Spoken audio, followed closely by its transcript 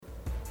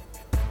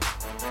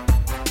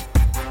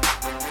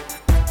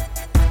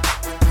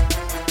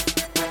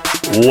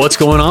What's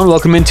going on?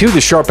 Welcome into the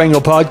Sharp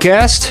Angle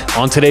Podcast.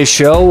 On today's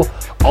show,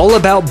 all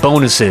about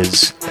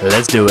bonuses.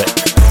 Let's do it.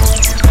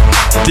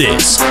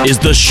 This is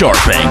the Sharp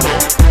Angle.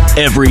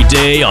 Every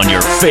day on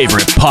your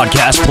favorite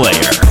podcast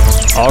player.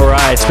 All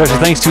right. Special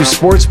thanks to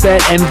Sportsbet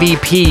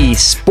MVP.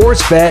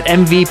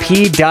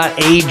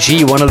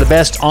 SportsBetMVP.ag, one of the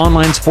best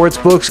online sports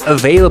books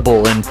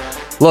available. And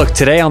look,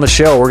 today on the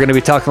show, we're going to be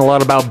talking a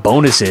lot about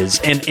bonuses.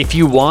 And if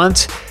you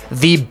want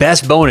the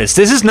best bonus,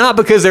 this is not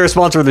because they're a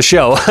sponsor of the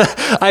show.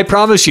 I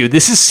promise you,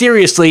 this is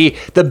seriously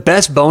the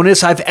best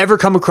bonus I've ever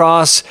come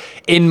across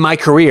in my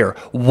career.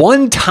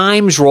 1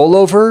 times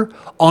rollover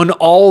on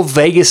all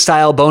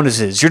Vegas-style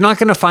bonuses. You're not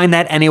going to find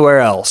that anywhere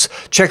else.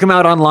 Check them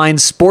out online,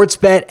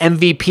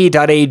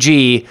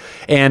 sportsbetmvp.ag,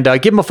 and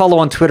give them a follow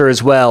on Twitter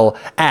as well,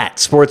 at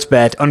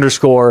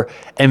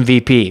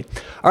sportsbet_MVP.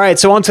 All right,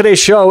 so on today's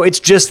show, it's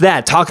just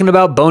that, talking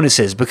about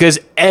bonuses, because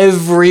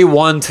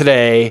everyone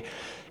today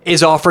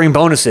is offering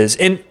bonuses.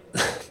 And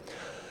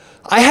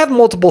I have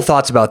multiple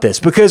thoughts about this,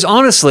 because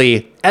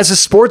honestly, as a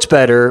sports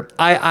bettor,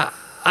 I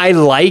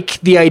like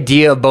the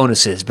idea of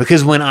bonuses,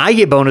 because when I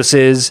get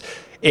bonuses,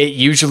 it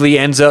usually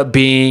ends up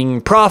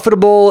being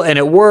profitable and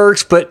it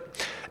works, but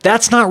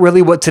that's not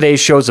really what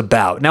today's show's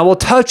about. Now, we'll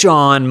touch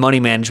on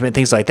money management,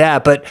 things like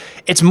that, but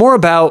it's more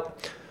about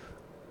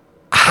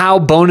how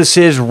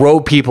bonuses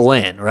rope people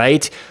in,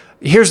 right?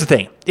 Here's the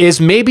thing, is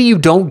maybe you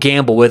don't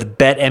gamble with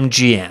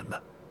BetMGM,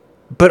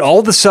 but all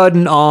of a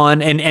sudden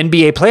on an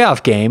NBA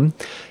playoff game,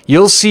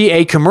 you'll see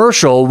a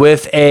commercial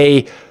with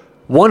a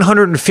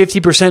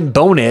 150%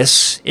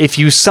 bonus if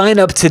you sign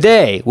up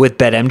today with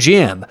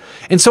BetMGM.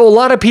 And so a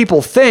lot of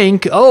people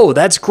think, oh,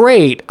 that's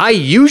great. I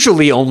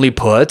usually only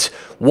put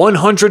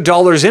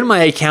 $100 in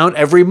my account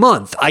every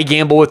month. I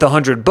gamble with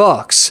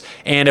 $100.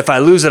 And if I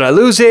lose it, I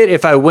lose it.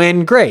 If I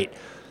win, great.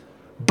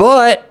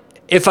 But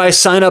if I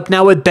sign up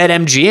now with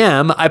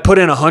BetMGM, I put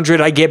in $100,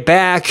 I get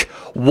back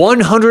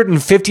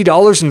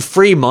 $150 in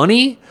free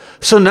money.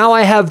 So now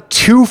I have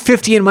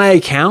 $250 in my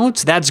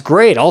account. That's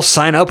great. I'll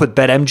sign up with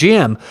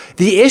BetMGM.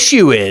 The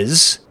issue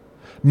is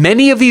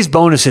many of these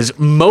bonuses,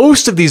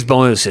 most of these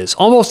bonuses,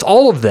 almost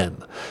all of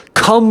them,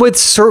 come with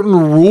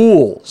certain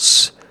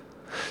rules.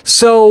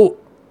 So,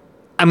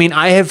 I mean,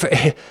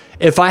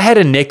 if I had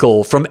a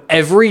nickel from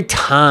every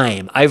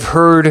time I've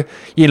heard,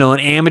 an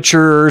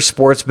amateur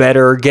sports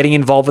bettor getting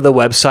involved with a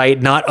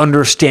website, not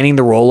understanding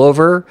the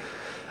rollover,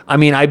 I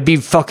mean, I'd be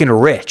fucking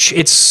rich.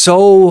 It's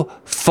so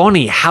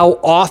funny how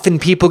often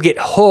people get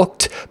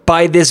hooked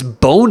by this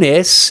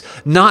bonus,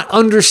 not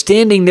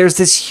understanding there's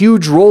this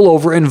huge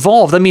rollover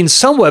involved. I mean,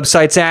 some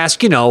websites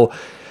ask,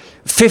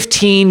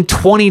 15,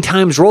 20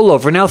 times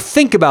rollover. Now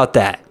think about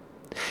that.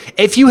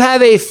 If you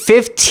have a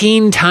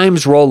 15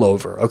 times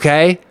rollover,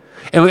 okay?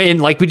 And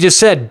like we just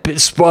said,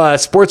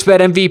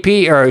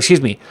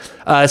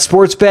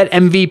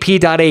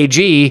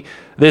 sportsbetmvp.ag,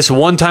 this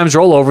 1 times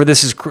rollover,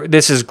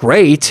 this is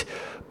great.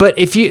 But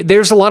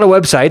there's a lot of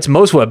websites,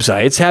 most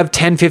websites have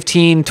 10,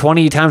 15,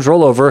 20 times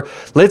rollover.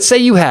 Let's say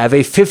you have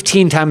a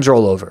 15 times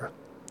rollover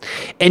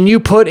and you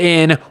put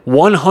in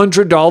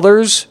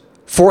 $100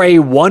 for a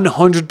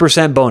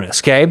 100%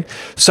 bonus, okay?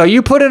 So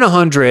you put in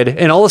 100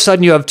 and all of a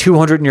sudden you have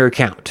 200 in your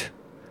account.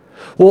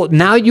 Well,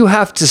 now you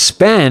have to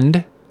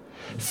spend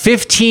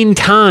 15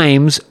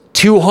 times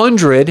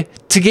 200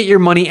 to get your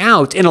money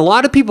out. And a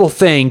lot of people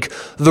think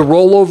the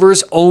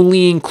rollovers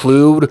only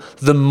include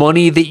the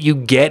money that you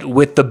get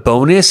with the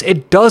bonus.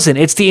 It doesn't.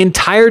 It's the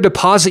entire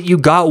deposit you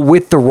got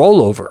with the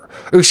rollover,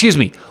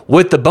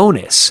 with the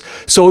bonus.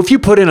 So if you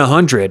put in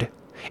 100,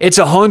 it's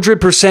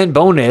 100%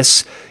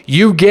 bonus.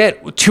 You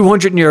get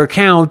 200 in your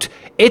account.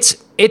 It's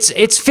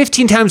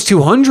 15 times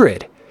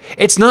 200.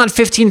 It's not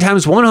 15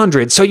 times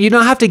 100. So you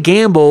don't have to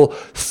gamble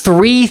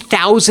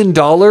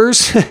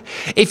 $3,000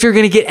 if you're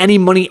going to get any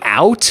money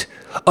out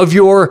of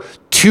your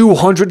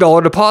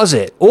 $200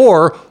 deposit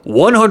or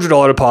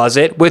 $100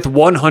 deposit with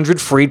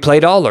 100 free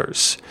play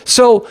dollars.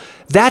 So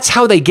that's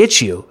how they get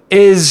you,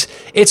 it's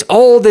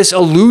all this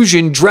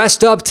illusion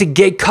dressed up to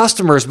get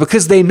customers,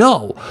 because they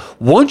know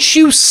once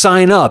you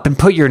sign up and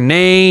put your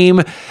name,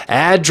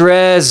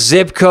 address,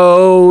 zip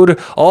code,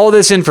 all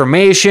this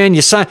information,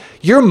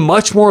 you're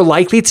much more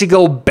likely to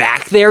go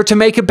back there to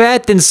make a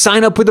bet than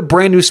sign up with a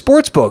brand new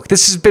sports book.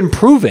 This has been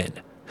proven.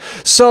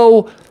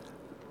 So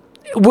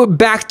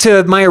back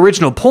to my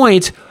original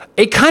point,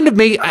 it kind of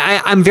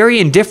I'm very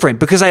indifferent,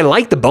 because I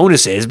like the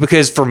bonuses,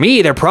 because for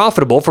me, they're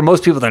profitable. For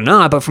most people, they're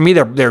not, but for me,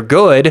 they're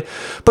good.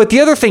 But the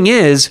other thing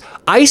is,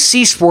 I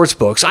see sports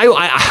books.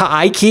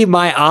 I keep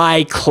my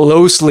eye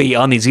closely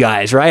on these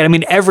guys, right? I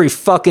mean, every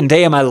fucking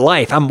day of my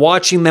life, I'm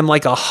watching them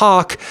like a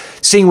hawk,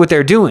 seeing what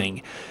they're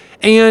doing.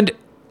 And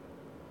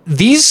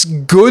these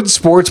good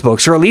sports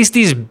books, or at least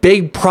these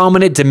big,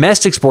 prominent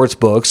domestic sports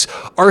books,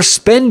 are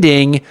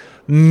spending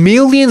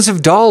millions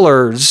of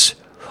dollars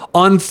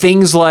on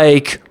things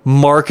like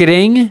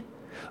marketing,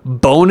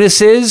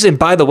 bonuses. And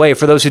by the way,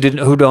 for those who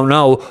don't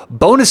know,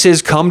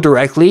 bonuses come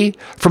directly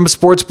from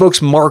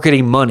sportsbooks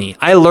marketing money.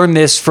 I learned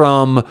this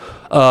from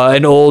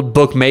an old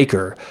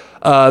bookmaker.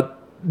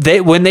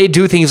 when they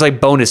do things like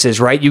bonuses,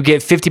 right? You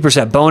get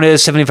 50%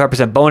 bonus,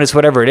 75% bonus,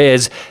 whatever it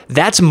is.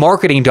 That's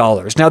marketing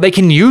dollars. Now they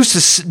can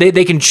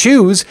they can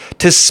choose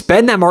to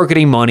spend that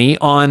marketing money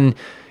on,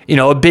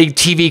 a big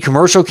TV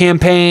commercial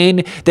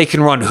campaign. They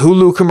can run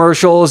Hulu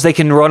commercials. They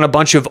can run a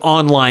bunch of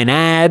online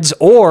ads,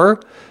 or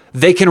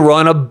they can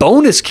run a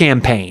bonus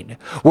campaign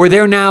where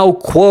they're now,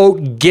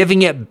 quote,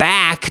 giving it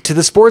back to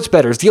the sports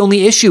bettors. The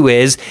only issue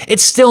is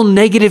it's still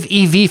negative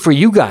EV for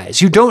you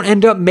guys. You don't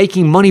end up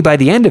making money by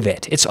the end of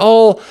it. It's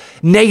all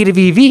negative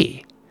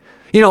EV.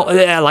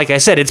 Like I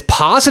said, it's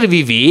positive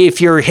EV if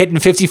you're hitting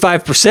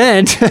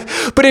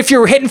 55%, but if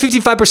you're hitting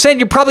 55%,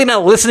 you're probably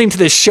not listening to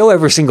this show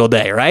every single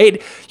day,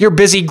 right? You're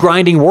busy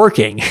grinding,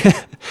 working.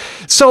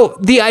 So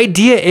the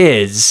idea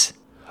is,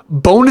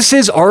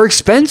 bonuses are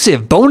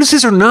expensive.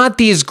 Bonuses are not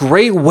these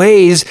great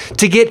ways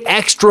to get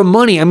extra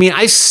money. I mean,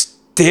 I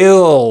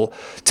still,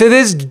 to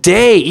this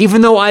day,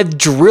 even though I've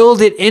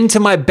drilled it into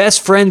my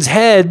best friends'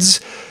 heads,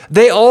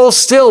 they all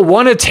still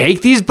want to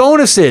take these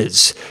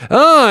bonuses.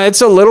 Oh,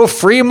 it's a little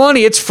free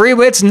money. It's free,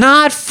 but it's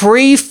not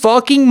free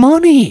fucking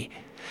money.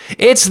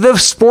 It's the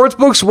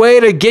sportsbook's way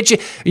to get you.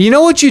 You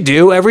know what you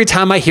do every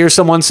time I hear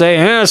someone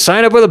say,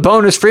 sign up with a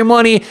bonus, free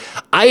money?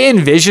 I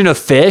envision a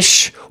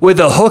fish with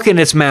a hook in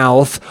its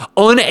mouth,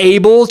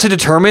 unable to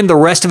determine the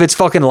rest of its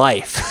fucking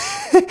life.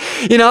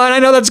 And I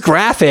know that's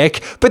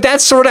graphic, but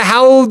that's sort of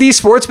how these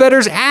sports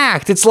bettors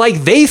act. It's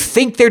like they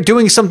think they're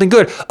doing something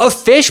good. A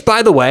fish,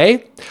 by the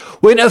way,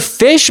 when a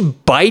fish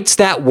bites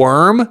that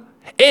worm,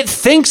 it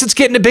thinks it's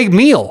getting a big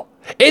meal.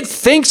 It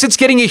thinks it's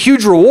getting a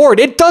huge reward.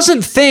 It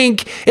doesn't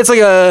think it's like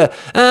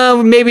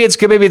maybe it's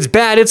good, maybe it's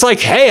bad. It's like,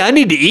 hey, I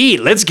need to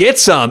eat. Let's get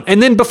some.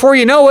 And then before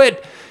you know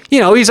it,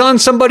 he's on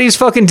somebody's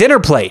fucking dinner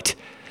plate.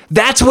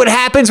 That's what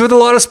happens with a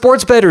lot of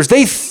sports bettors.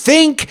 They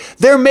think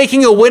they're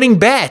making a winning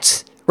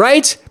bet,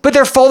 right? But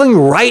they're falling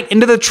right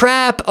into the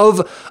trap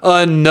of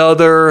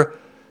another,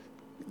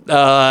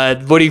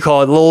 what do you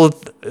call it?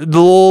 The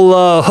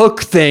little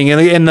hook thing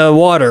in the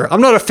water.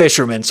 I'm not a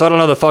fisherman, so I don't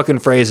know the fucking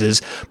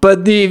phrases.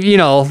 But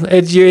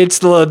it's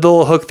the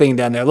little hook thing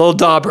down there, little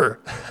dauber.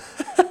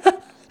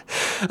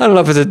 I don't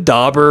know if it's a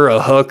dauber,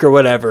 a hook, or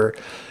whatever.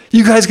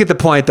 You guys get the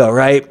point, though,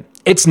 right?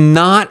 It's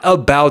not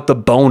about the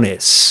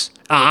bonus.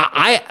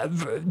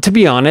 To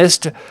be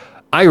honest,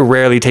 I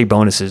rarely take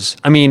bonuses.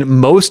 I mean,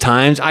 most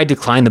times I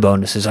decline the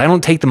bonuses. I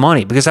don't take the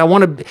money because I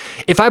want to.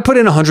 If I put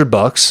in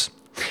 $100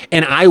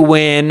 and I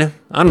win,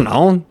 I don't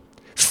know,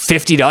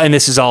 $50, and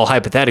this is all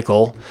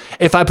hypothetical.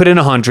 If I put in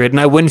 100 and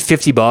I win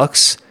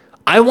 $50,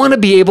 I want to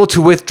be able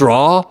to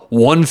withdraw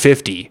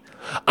 $150.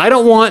 I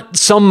don't want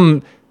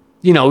some,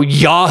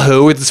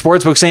 Yahoo with the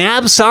sportsbook saying,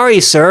 I'm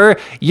sorry, sir,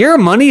 your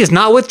money is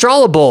not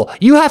withdrawable.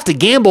 You have to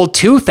gamble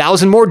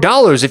 $2,000 more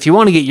if you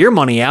want to get your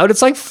money out.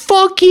 It's like,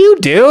 fuck you,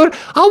 dude.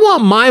 I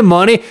want my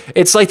money.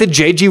 It's like the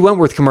J.G.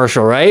 Wentworth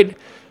commercial, right?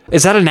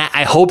 Is that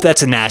I hope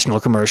that's a national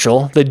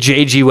commercial. The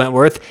J.G.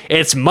 Wentworth.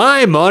 It's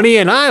my money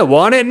and I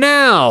want it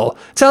now.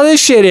 That's how this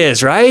shit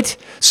is, right?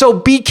 So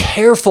be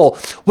careful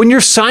when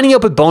you're signing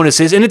up with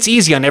bonuses, and it's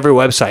easy on every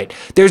website.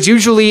 There's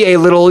usually a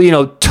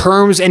little,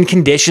 terms and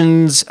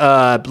conditions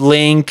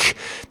link.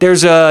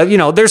 There's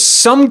there's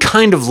some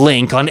kind of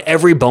link on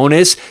every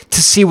bonus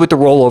to see what the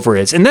rollover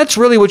is. And that's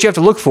really what you have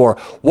to look for.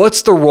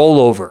 What's the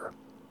rollover?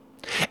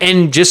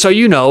 And just so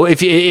you know, if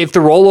the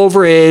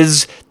rollover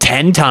is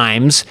 10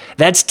 times,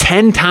 that's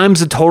 10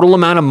 times the total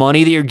amount of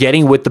money that you're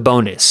getting with the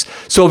bonus.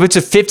 So if it's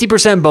a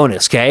 50%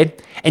 bonus, okay,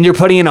 and you're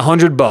putting in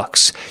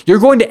 $100, you're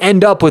going to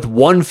end up with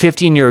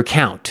 $150 in your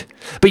account.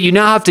 But you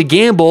now have to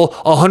gamble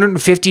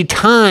 150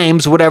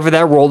 times whatever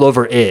that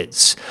rollover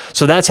is.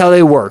 So that's how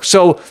they work.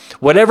 So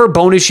whatever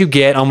bonus you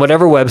get on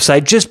whatever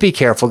website, just be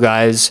careful,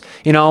 guys,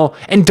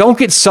 and don't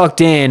get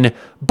sucked in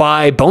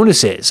by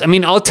bonuses. I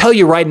mean, I'll tell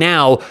you right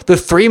now, the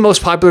 3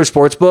 most popular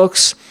sports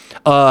books,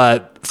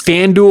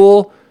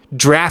 FanDuel,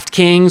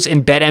 DraftKings,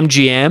 and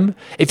BetMGM.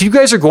 If you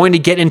guys are going to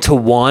get into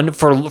one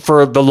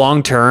for the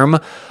long term,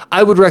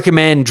 I would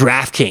recommend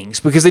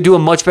DraftKings because they do a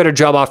much better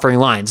job offering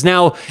lines.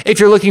 Now, if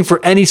you're looking for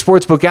any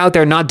sportsbook out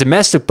there, not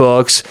domestic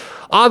books,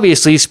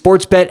 obviously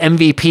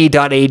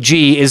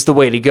sportsbetmvp.ag is the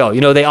way to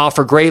go. They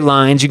offer great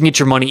lines. You can get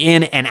your money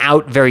in and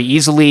out very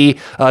easily.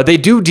 They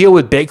do deal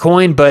with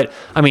Bitcoin, but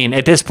I mean,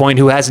 at this point,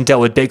 who hasn't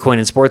dealt with Bitcoin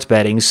in sports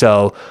betting?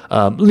 So,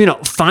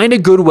 find a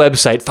good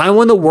website, find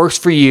one that works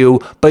for you,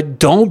 but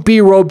don't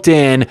be roped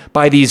in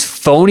by these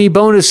phony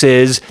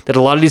bonuses that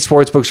a lot of these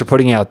sportsbooks are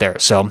putting out there.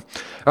 So,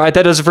 all right,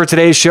 that does it for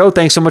today's show.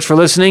 Thanks so much for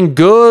listening.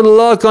 Good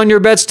luck on your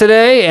bets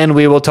today, and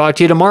we will talk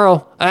to you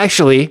tomorrow.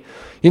 Actually,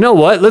 you know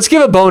what? Let's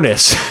give a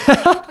bonus.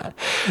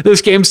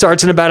 This game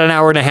starts in about an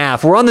hour and a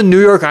half. We're on the New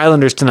York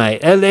Islanders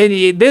tonight.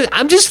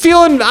 I'm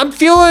feeling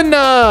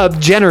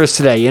generous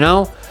today,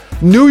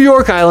 New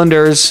York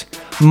Islanders,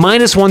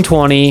 minus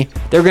 120.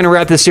 They're going to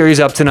wrap this series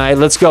up tonight.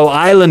 Let's go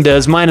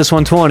Islanders, minus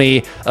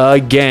 120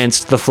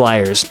 against the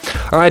Flyers.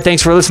 All right,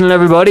 thanks for listening,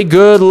 everybody.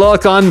 Good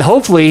luck on,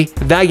 hopefully,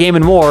 that game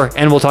and more,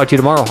 and we'll talk to you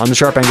tomorrow on The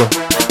Sharp Angle.